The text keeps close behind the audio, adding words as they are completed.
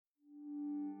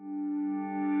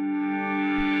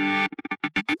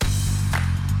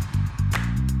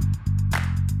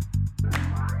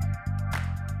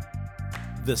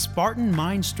The Spartan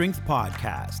Mind Strength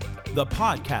Podcast, the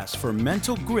podcast for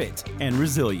mental grit and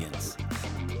resilience.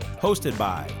 Hosted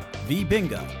by V.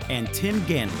 Binga and Tim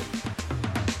Ganley.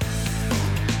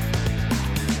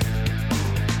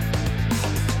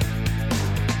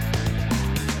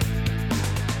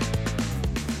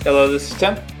 Hello, this is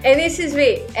Tim. And this is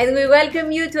V, and we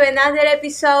welcome you to another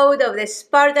episode of the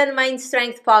Spartan Mind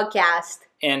Strength Podcast.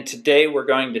 And today we're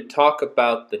going to talk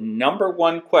about the number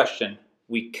one question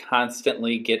we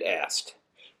constantly get asked.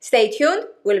 Stay tuned,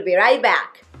 we'll be right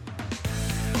back.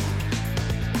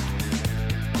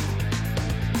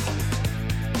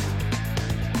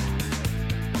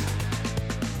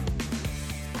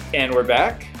 And we're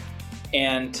back.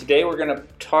 And today we're going to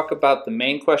talk about the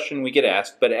main question we get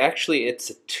asked, but actually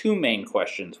it's two main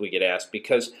questions we get asked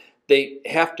because they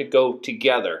have to go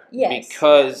together. Yes.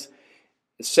 Because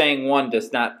saying one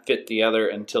does not fit the other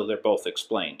until they're both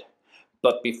explained.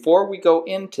 But before we go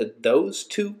into those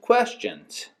two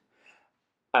questions,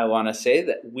 I want to say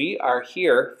that we are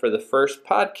here for the first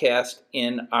podcast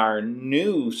in our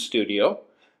new studio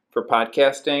for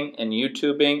podcasting and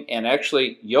YouTubing and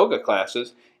actually yoga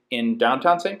classes. In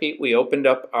downtown St. Pete, we opened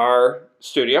up our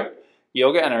studio,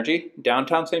 Yoga Energy,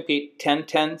 downtown St. Pete,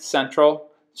 1010 Central,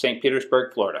 St.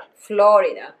 Petersburg, Florida.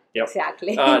 Florida, Yep.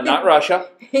 exactly. Not Russia.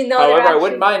 Not However, Russia. I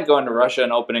wouldn't mind going to Russia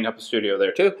and opening up a studio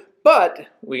there too, but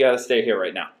we got to stay here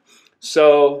right now.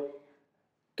 So,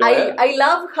 go ahead. I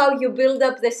love how you build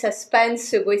up the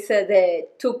suspense with the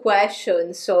two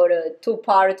questions or a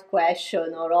two-part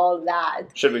question or all that.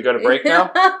 Should we go to break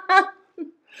now?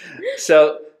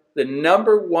 So, the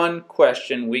number one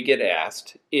question we get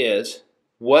asked is,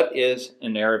 what is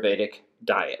an Ayurvedic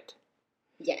diet?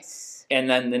 Yes. And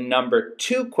then the number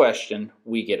two question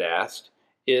we get asked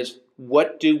is,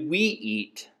 what do we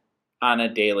eat on a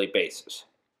daily basis?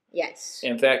 Yes.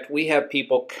 In fact, we have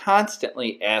people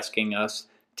constantly asking us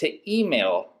to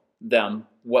email them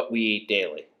what we eat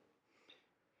daily.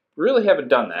 We really haven't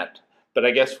done that, but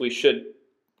I guess we should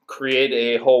create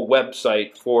a whole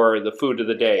website for the food of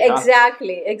the day.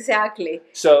 Exactly.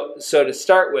 So to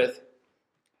start with,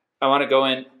 I want to go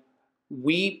in.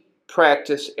 We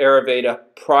practice Ayurveda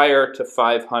prior to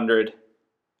 500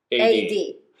 AD.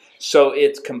 So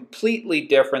it's completely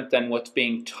different than what's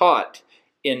being taught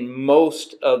in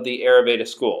most of the Ayurveda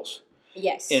schools.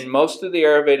 Yes. In most of the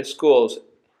Ayurveda schools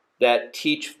that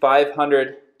teach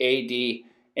 500 AD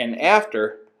and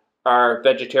after are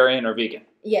vegetarian or vegan.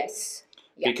 Yes.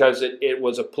 Yeah. Because it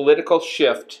was a political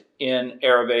shift in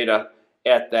Ayurveda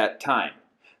at that time.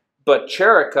 But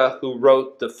Charaka, who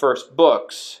wrote the first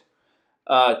books,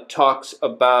 talks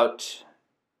about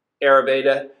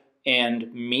Ayurveda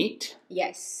and meat.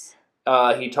 Yes.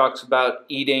 He talks about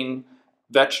eating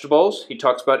vegetables. He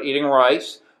talks about eating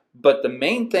rice. But the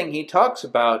main thing he talks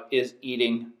about is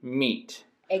eating meat.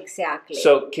 Exactly.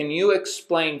 So can you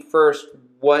explain first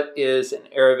what is an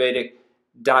Ayurvedic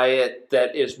diet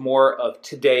that is more of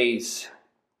today's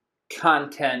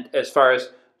content as far as,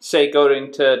 say,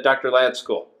 going to Dr. Ladd's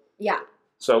school? Yeah.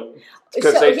 So,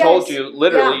 because they told you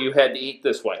literally you had to eat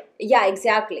this way. Yeah,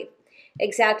 exactly.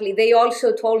 They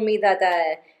also told me that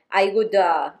I would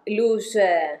lose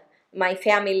my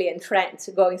family and friends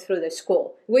going through the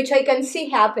school, which I can see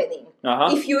happening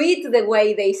if you eat the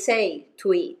way they say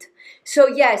to eat. So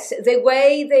yes, the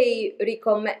way they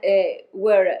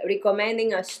were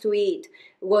recommending us to eat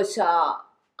was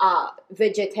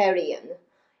vegetarian,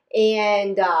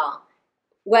 and the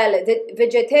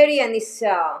vegetarian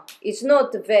is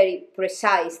not a very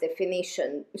precise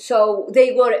definition. So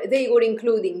they were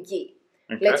including ghee.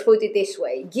 Okay. Let's put it this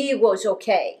way: ghee was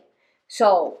okay.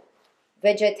 So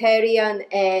vegetarian,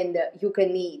 and you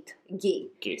can eat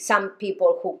ghee. Some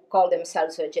people who call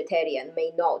themselves vegetarian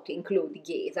may not include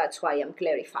ghee. That's why I'm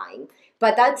clarifying.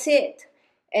 But that's it.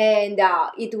 And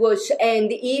it was.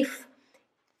 And if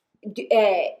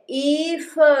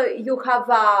you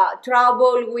have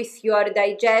trouble with your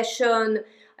digestion,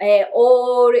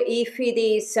 or if it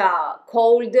is a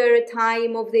colder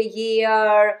time of the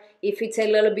year, if it's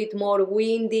a little bit more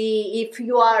windy,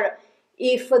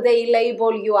 if they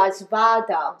label you as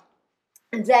Vata,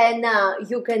 then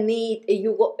you can eat.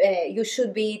 You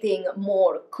should be eating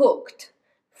more cooked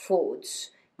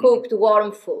foods, cooked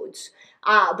warm foods.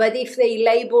 But if they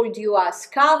labeled you as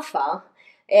Kapha,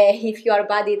 if your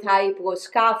body type was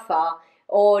Kapha,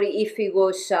 or if it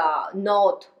was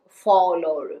not fall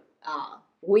or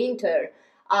winter,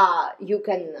 you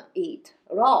can eat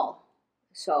raw.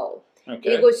 So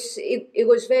it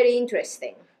was very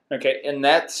interesting. Okay, and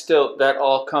that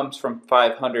all comes from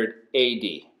 500 AD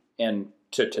and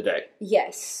to today.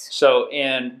 Yes. So,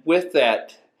 and with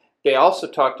that, they also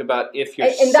talked about if you're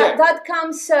And sick. that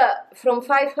comes from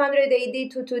 500 AD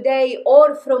to today,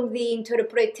 or from the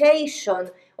interpretation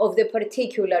of the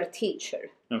particular teacher.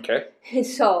 Okay.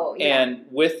 So, yeah. And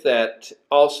with that,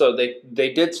 also,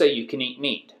 they did say you can eat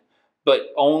meat, but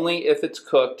only if it's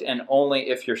cooked and only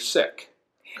if you're sick.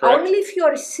 Correct? Only if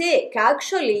you're sick,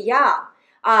 actually, yeah.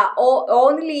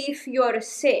 Only if you're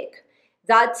sick.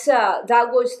 That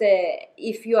was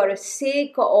if you're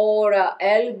sick or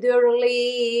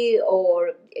elderly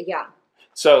or, yeah.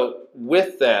 So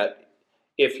with that,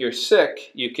 if you're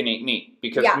sick, you can eat meat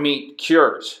because Yeah. meat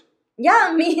cures.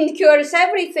 Yeah, meat cures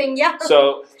everything, yeah.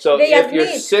 So They if you're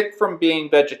admit. sick from being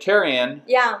vegetarian,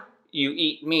 Yeah, you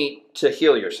eat meat to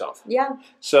heal yourself. yeah.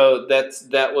 So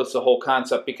that was the whole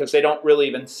concept, because they don't really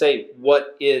even say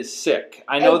what is sick.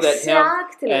 I know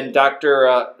Exactly. that him and Dr.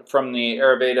 From the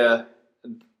Ayurveda,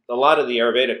 a lot of the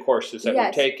Ayurveda courses that Yes.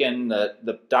 we've taken,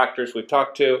 the doctors we've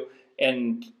talked to,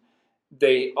 and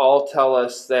they all tell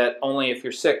us that only if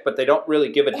you're sick, but they don't really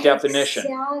give a definition.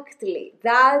 Exactly.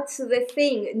 That's the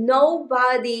thing.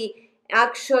 Nobody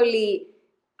actually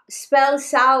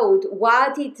spells out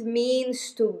what it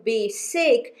means to be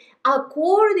sick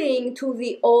according to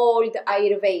the old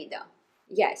Ayurveda.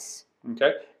 Yes.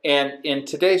 Okay? And in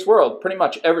today's world, pretty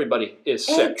much everybody is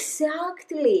sick.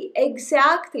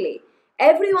 Exactly.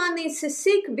 Everyone is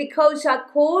sick because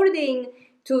according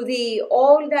to the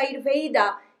old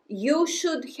Ayurveda, you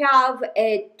should have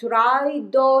a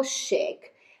tridoshik,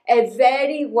 a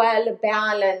very well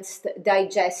balanced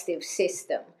digestive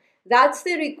system. That's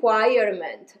the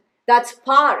requirement. That's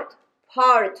part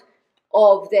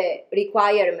of the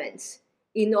requirements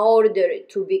in order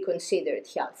to be considered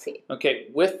healthy. Okay,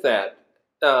 with that,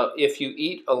 if you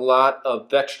eat a lot of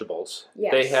vegetables,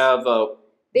 Yes. they have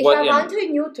They what have in-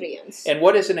 anti-nutrients. And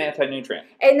what is an anti-nutrient?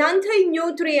 An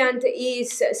anti-nutrient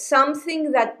is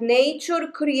something that nature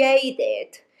created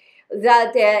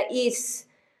that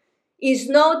is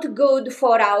not good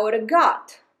for our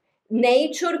gut.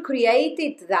 Nature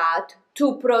created that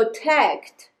to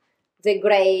protect the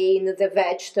grain, the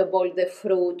vegetable, the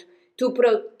fruit, to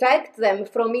protect them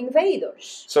from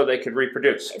invaders. So they could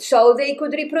reproduce. So they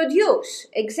could reproduce,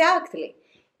 exactly.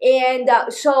 And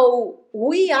so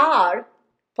we are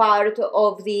part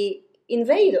of the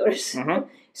invaders. Mhm.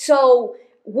 So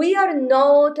we are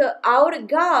not, our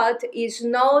gut is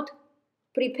not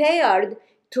prepared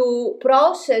to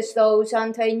process those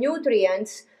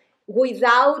anti-nutrients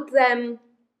without them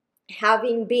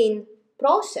having been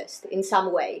processed in some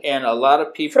way And a lot of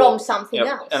people from something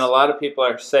else. And a lot of people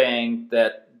are saying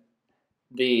that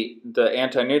the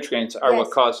anti-nutrients are what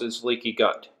Yes. causes leaky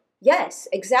gut. Yes,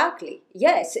 exactly.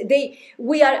 Yes,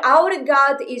 our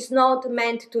gut is not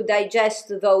meant to digest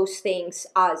those things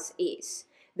as is.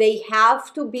 They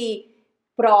have to be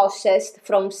processed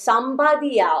from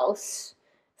somebody else,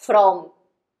 from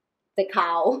the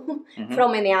cow,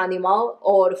 from an animal,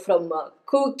 or from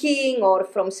cooking, or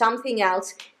from something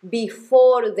else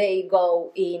before they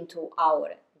go into our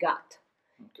gut.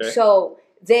 Okay. So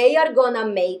they are gonna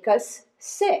make us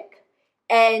sick.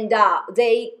 And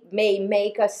they may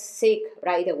make us sick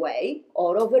right away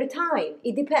or over time.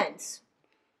 It depends.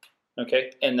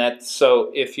 Okay, and that's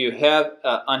so if you have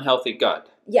an unhealthy gut,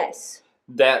 Yes,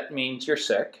 that means you're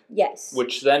sick, yes,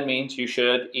 which then means you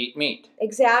should eat meat.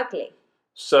 exactly.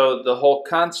 So the whole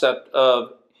concept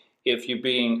of if you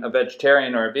being a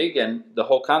vegetarian or a vegan, the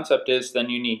whole concept is then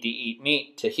you need to eat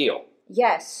meat to heal.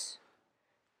 Yes.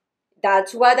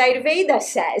 That's what Ayurveda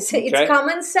says. Okay. It's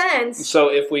common sense. So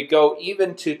if we go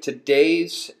even to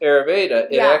today's Ayurveda,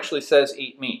 it Yeah. actually says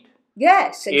eat meat.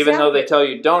 Yes, exactly. Even though they tell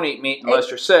you don't eat meat unless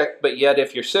you're sick, but yet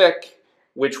if you're sick,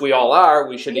 which we all are,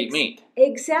 we should eat meat.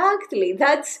 Exactly.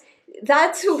 That's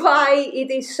why it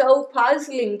is so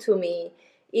puzzling to me.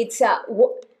 It's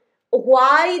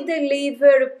why the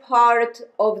liver part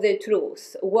of the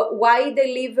truth? Why the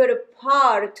liver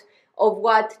part of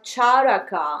what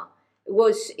Charaka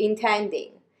was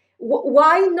intending?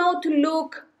 Why not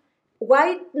look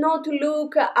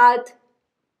at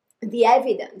the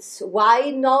evidence?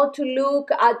 Why not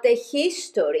look at the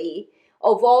history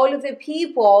of all the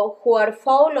people who are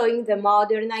following the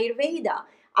modern Ayurveda?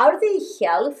 Are they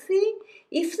healthy?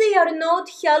 If they are not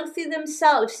healthy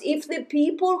themselves, if the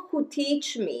people who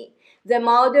teach me the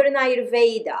modern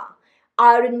Ayurveda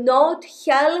are not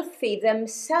healthy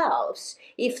themselves,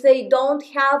 if they don't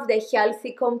have the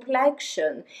healthy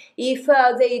complexion, if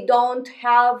they don't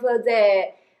have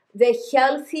the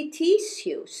healthy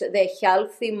tissues, the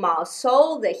healthy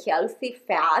muscle, the healthy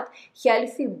fat,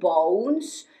 healthy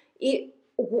bones,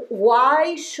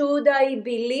 why should I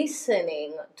be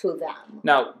listening to them?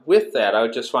 Now, with that, I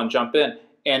just want to jump in.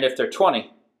 And if they're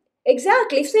 20,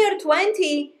 Exactly. If they are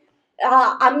 20,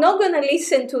 I'm not going to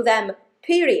listen to them,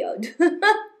 period.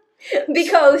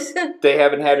 Because they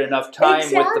haven't had enough time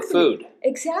with the food.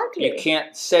 Exactly. You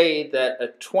can't say that a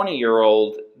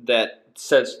 20-year-old that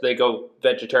says they go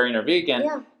vegetarian or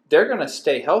vegan, they're going to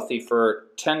stay healthy for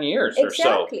 10 years or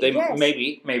so. They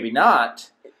maybe not,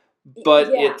 but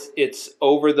it's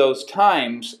over those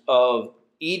times of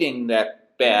eating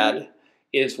that bad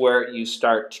is where you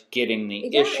start getting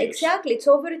the issues. Exactly. It's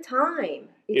over time.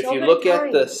 If you look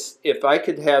at this, if I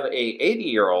could have a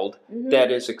 80-year-old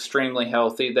that is extremely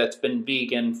healthy, that's been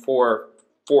vegan for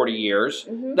 40 years,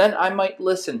 then I might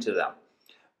listen to them.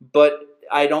 But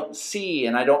I don't see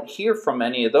and I don't hear from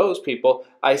any of those people.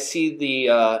 I see the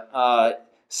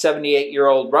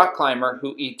 78-year-old rock climber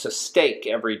who eats a steak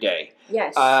every day.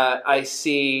 Yes. I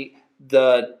see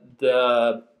the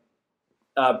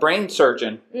brain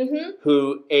surgeon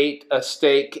who ate a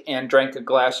steak and drank a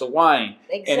glass of wine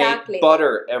and ate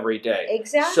butter every day.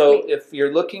 Exactly. So if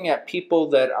you're looking at people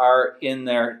that are in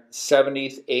their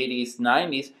 70s, 80s,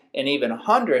 90s, and even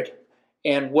 100,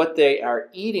 and what they are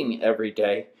eating every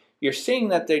day, you're seeing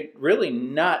that they're really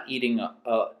not eating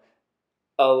a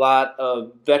lot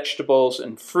of vegetables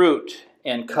and fruit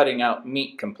and cutting out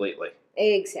meat completely.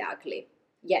 Exactly.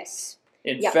 Yes.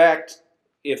 In fact,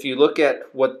 if you look at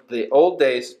what the old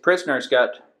days, prisoners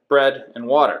got bread and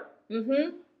water.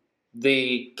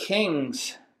 The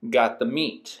kings got the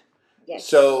meat. Yes.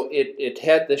 So it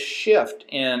had this shift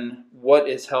in what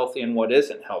is healthy and what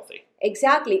isn't healthy.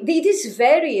 Exactly. It is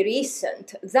very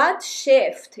recent. That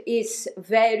shift is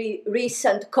very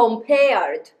recent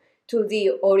compared to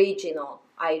the original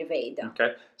Ayurveda.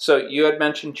 Okay. So you had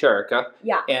mentioned Charaka.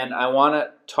 Yeah. And I want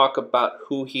to talk about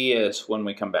who he is when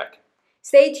we come back.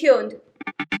 Stay tuned.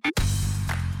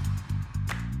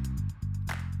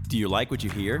 Do you like what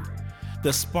you hear?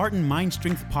 The Spartan Mind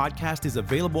Strength podcast is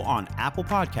available on Apple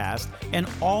Podcasts and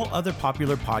all other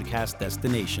popular podcast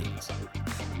destinations.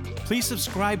 Please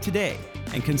subscribe today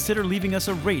and consider leaving us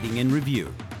a rating and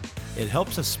review. It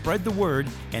helps us spread the word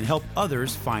and help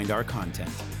others find our content.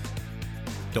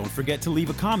 Don't forget to leave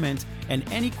a comment and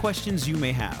any questions you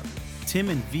may have. Tim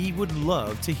and V would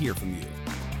love to hear from you.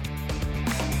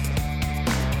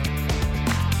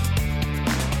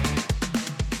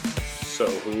 So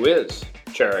who is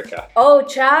Charaka? Oh,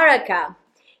 Charaka.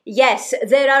 Yes,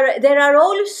 there are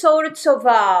all sorts of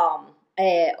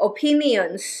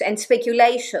opinions and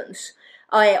speculations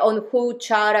on who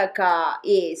Charaka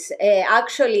is.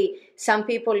 Actually, some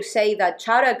people say that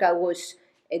Charaka was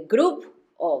a group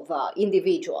of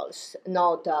individuals,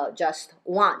 not just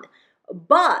one.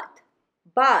 But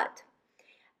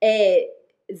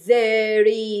there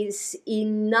is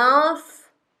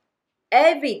enough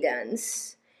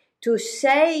evidence to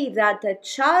say that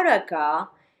Charaka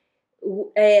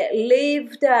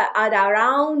lived at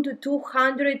around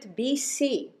 200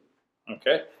 BC.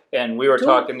 Okay. And we were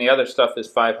talking, the other stuff is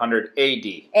 500 AD.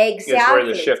 Exactly. Is where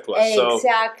the shift was.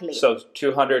 Exactly. So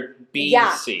 200 BC.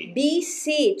 Yeah,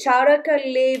 BC. Charaka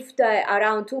lived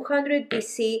around 200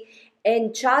 BC, and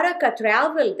Charaka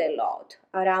traveled a lot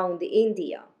around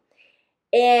India.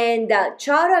 And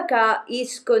Charaka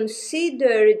is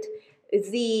considered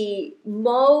the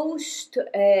most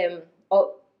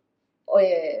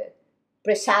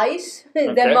precise,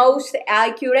 the most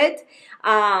accurate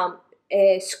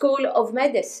school of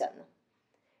medicine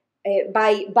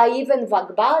by even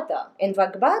Vagbhata. And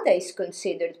Vagbhata is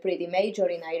considered pretty major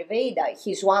in Ayurveda.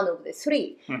 He's one of the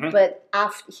three, but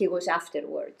he was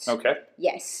afterwards. Okay.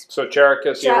 Yes. So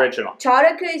Charaka is the original.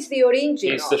 Charaka is the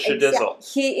original. He's the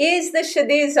Shadizzle. He is the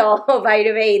Shadizzle of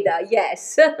Ayurveda,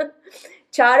 yes.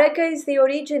 Charaka is the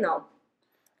original.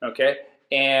 Okay.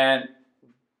 And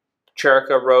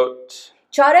Charaka wrote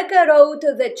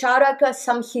the Charaka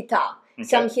Samhita. Okay.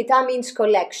 Samhita means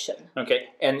collection. Okay.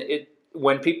 And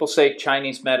when people say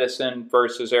Chinese medicine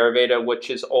versus Ayurveda, which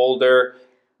is older,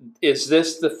 is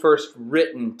this the first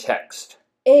written text?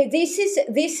 This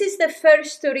is the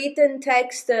first written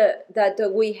text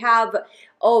that we have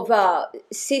of a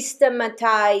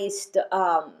systematized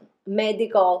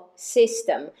medical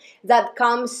system that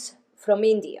comes from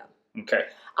India. Okay.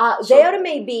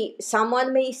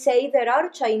 Someone may say there are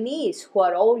Chinese who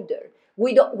are older.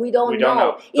 We don't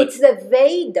know. It's the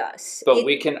Vedas. But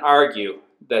we can argue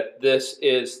that this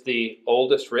is the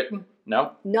oldest written?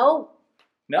 No? No,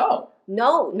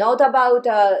 not about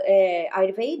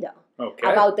Ayurveda. Okay.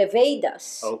 About the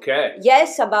Vedas. Okay.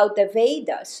 Yes, about the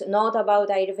Vedas, not about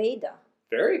Ayurveda.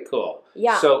 Very cool.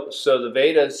 Yeah. So the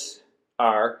Vedas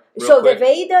are... The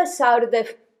Vedas are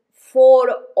the 4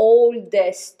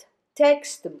 oldest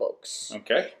textbooks.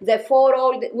 Okay. The four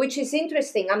old, which is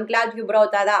interesting. I'm glad you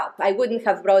brought that up. I wouldn't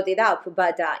have brought it up,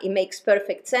 but it makes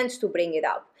perfect sense to bring it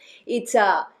up. It's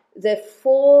the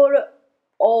four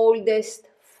oldest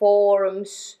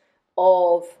forms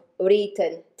of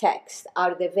written text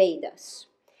are the Vedas.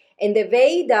 And the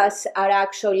Vedas are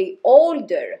actually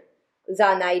older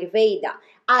than Ayurveda.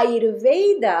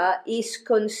 Ayurveda is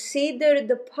considered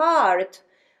part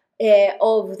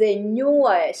of the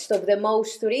newest, of the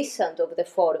most recent of the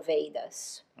four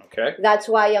Vedas. Okay. That's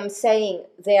why I'm saying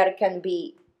there can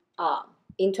be,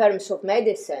 in terms of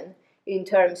medicine, in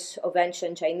terms of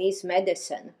ancient Chinese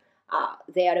medicine,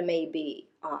 there may be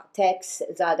texts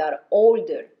that are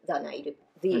older than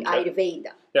the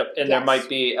Ayurveda. Yep, and there might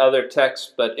be other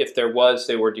texts, but if there was,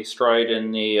 they were destroyed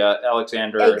in the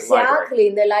Alexander library.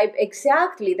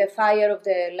 Exactly, the fire of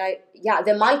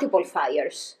the multiple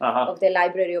fires of the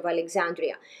Library of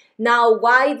Alexandria. Now,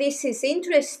 why this is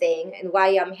interesting and why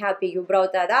I'm happy you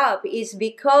brought that up is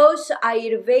because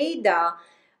Ayurveda,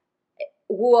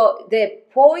 the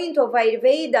point of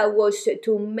Ayurveda was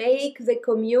to make the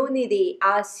community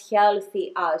as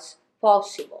healthy as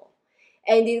possible.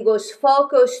 And it was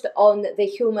focused on the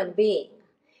human being,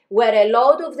 where a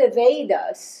lot of the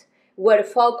Vedas were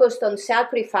focused on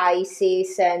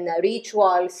sacrifices and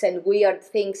rituals and weird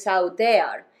things out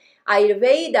there.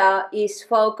 Ayurveda is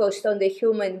focused on the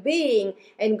human being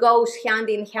and goes hand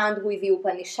in hand with the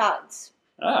Upanishads,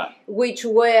 which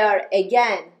were,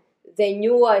 again, the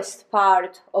newest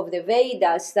part of the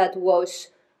Vedas that was,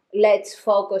 let's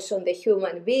focus on the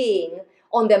human being,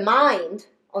 on the mind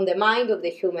of the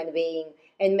human being,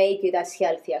 and make it as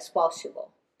healthy as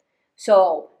possible.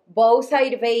 So both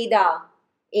Ayurveda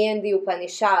and the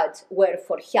Upanishads were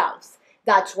for health.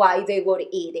 That's why they were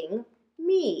eating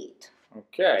meat.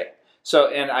 Okay. So,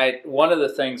 and one of the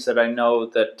things that I know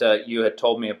that you had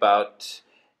told me about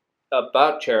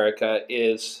Charaka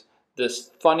is this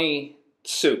funny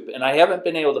soup, and I haven't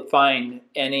been able to find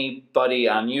anybody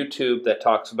on YouTube that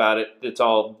talks about it. It's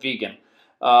all vegan,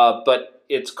 but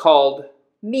it's called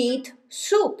meat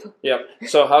soup. Yep.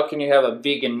 So how can you have a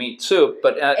vegan meat soup?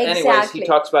 But anyways, he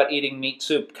talks about eating meat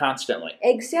soup constantly.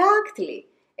 Exactly.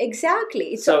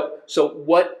 So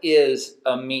what is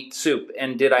a meat soup,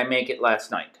 and did I make it last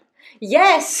night?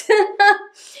 Yes.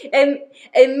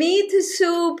 A meat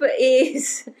soup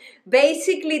is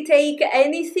basically take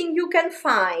anything you can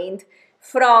find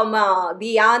from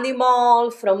the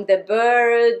animal, from the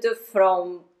bird,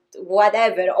 from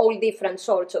whatever, all different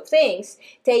sorts of things.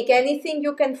 Take anything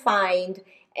you can find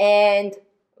and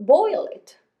boil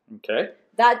it. Okay.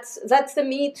 That's the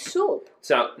meat soup.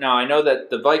 So now I know that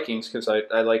the Vikings, because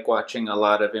I like watching a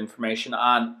lot of information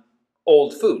on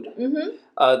old food,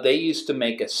 they used to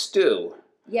make a stew.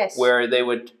 Yes. Where they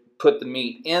would put the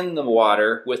meat in the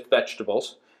water with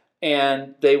vegetables,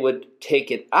 and they would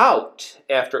take it out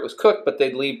after it was cooked, but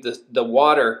they'd leave the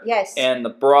water and the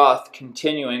broth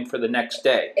continuing for the next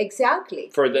day. Exactly.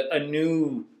 For a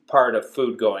new part of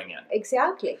food going in.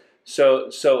 Exactly. So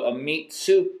a meat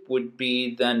soup would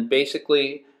be then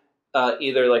basically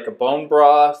either like a bone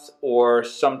broth or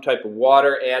some type of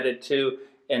water added to,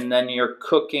 and then you're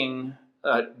cooking,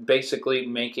 basically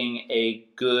making a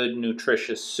good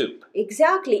nutritious soup.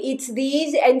 Exactly. It's the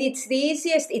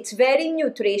easiest. It's very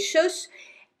nutritious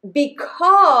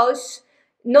because,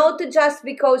 not just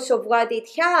because of what it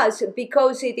has,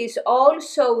 because it is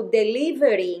also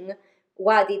delivering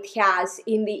what it has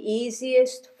in the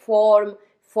easiest form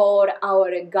for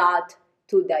our gut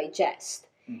to digest.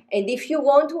 And if you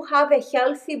want to have a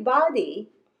healthy body,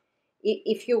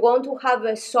 if you want to have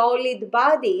a solid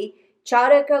body,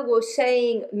 Charaka was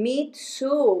saying meat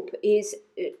soup is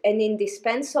an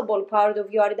indispensable part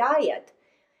of your diet.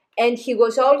 And he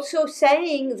was also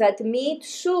saying that meat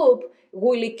soup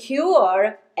will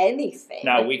cure anything.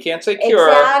 Now, we can't say cure.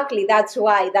 Exactly, that's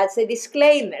why. That's a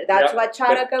disclaimer. That's what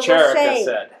Charaka was saying.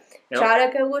 Said. Yep.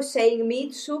 Charaka was saying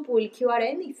meat soup will cure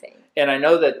anything. And I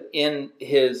know that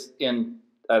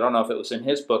I don't know if it was in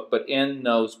his book, but in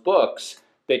those books,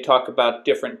 they talk about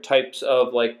different types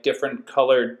of different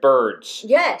colored birds.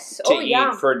 Yes. To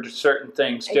eat for certain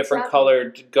things, different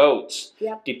colored goats,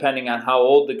 depending on how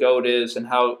old the goat is and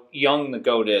how young the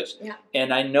goat is. Yeah.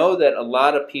 And I know that a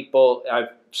lot of people, I've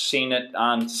seen it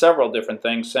on several different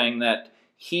things, saying that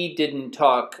he didn't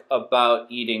talk about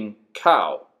eating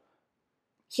cow.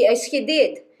 Yes, he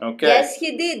did. Okay. Yes,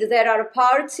 he did. There are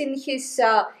parts in his,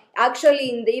 actually,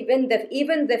 in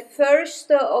even the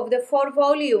first of the 4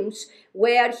 volumes,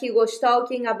 where he was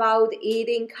talking about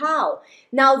eating cow.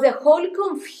 Now, the whole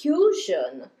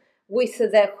confusion with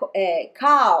the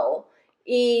cow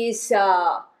is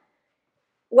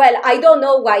Well, I don't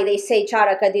know why they say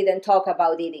Charaka didn't talk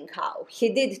about eating cow. He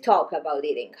did talk about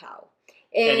eating cow.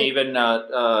 And even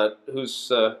who's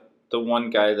the one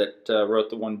guy that wrote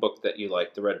the one book that you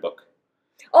like, the Red Book?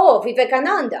 Oh,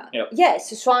 Vivekananda. Yep.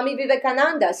 Yes, Swami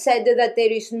Vivekananda said that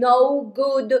there is no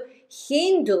good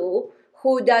Hindu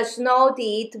who does not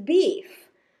eat beef.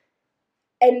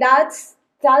 And that's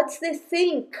the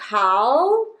thing.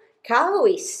 Cow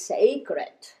is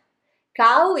sacred.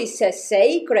 Cow is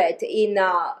sacred in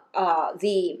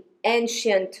the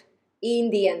ancient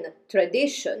Indian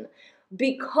tradition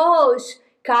because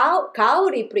cow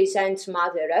represents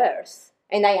Mother Earth,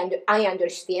 and I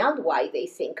understand why they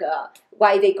think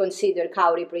why they consider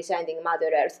cow representing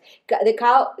Mother Earth. The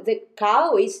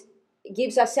cow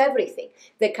gives us everything.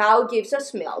 The cow gives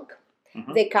us milk.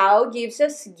 Mm-hmm. The cow gives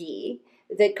us ghee.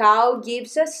 The cow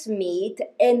gives us meat,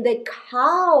 and the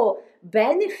cow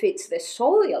benefits the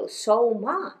soil so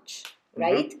much,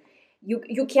 right? Mm-hmm.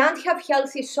 You can't have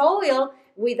healthy soil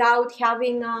without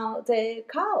having the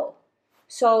cow.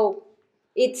 So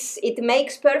it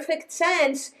makes perfect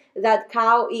sense that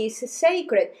cow is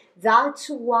sacred. That's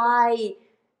why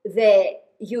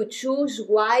you choose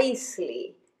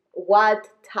wisely what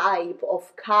type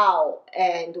of cow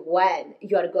and when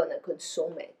you are gonna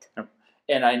consume it.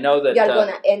 And I know that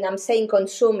and I'm saying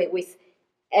consume it with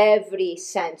every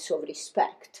sense of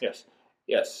respect.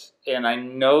 Yes. And I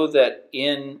know that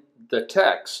in the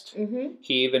text, mm-hmm.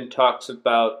 he even talks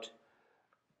about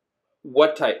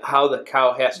how the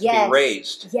cow has to be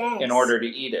raised in order to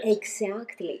eat it.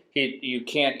 Exactly. You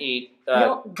can't eat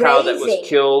a cow that was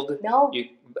killed. No.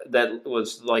 That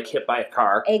was like hit by a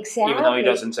car. Exactly. Even though he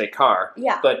doesn't say car.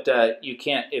 Yeah. But you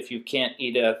can't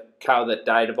eat a cow that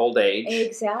died of old age.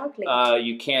 Exactly.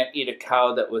 You can't eat a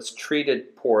cow that was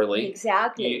treated poorly.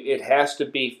 Exactly. It has to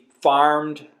be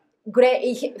farmed.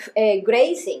 Grazing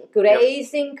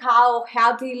cow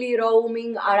happily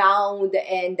roaming around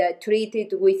and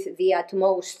treated with the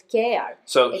utmost care.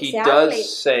 So he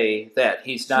does say that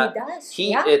he's not.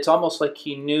 He does. It's almost like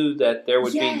he knew that there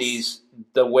would be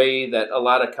the way that a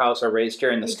lot of cows are raised here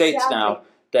in the States now.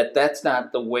 That's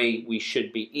not the way we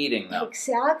should be eating them.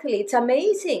 Exactly. It's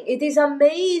amazing. It is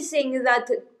amazing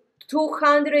that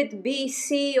 200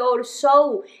 BC or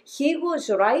so he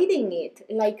was writing it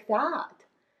like that.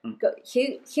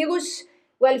 He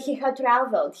had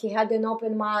traveled, he had an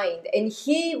open mind, and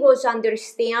he was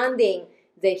understanding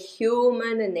the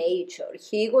human nature.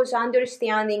 He was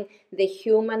understanding the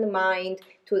human mind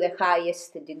to the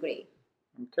highest degree.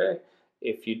 Okay.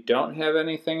 If you don't have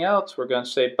anything else, we're going to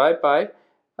say bye-bye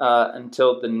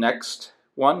until the next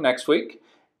week,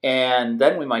 and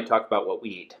then we might talk about what we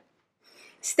eat.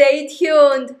 Stay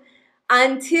tuned.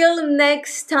 Until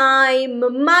next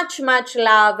time, much, much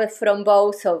love from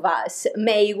both of us.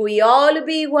 May we all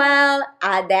be well,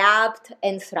 adapt,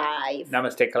 and thrive.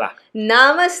 Namaste Kala.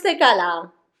 Namaste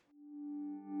Kala.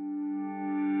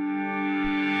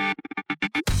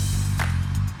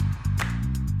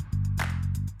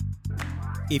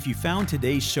 If you found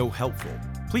today's show helpful,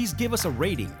 please give us a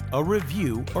rating, a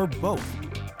review, or both.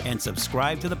 And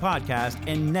subscribe to the podcast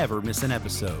and never miss an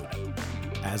episode.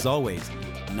 As always,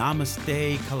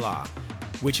 Namaste Kala,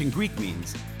 which in Greek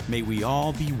means, may we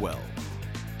all be well.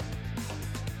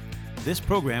 This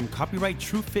program, copyright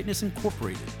True Fitness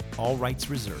Incorporated, all rights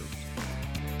reserved.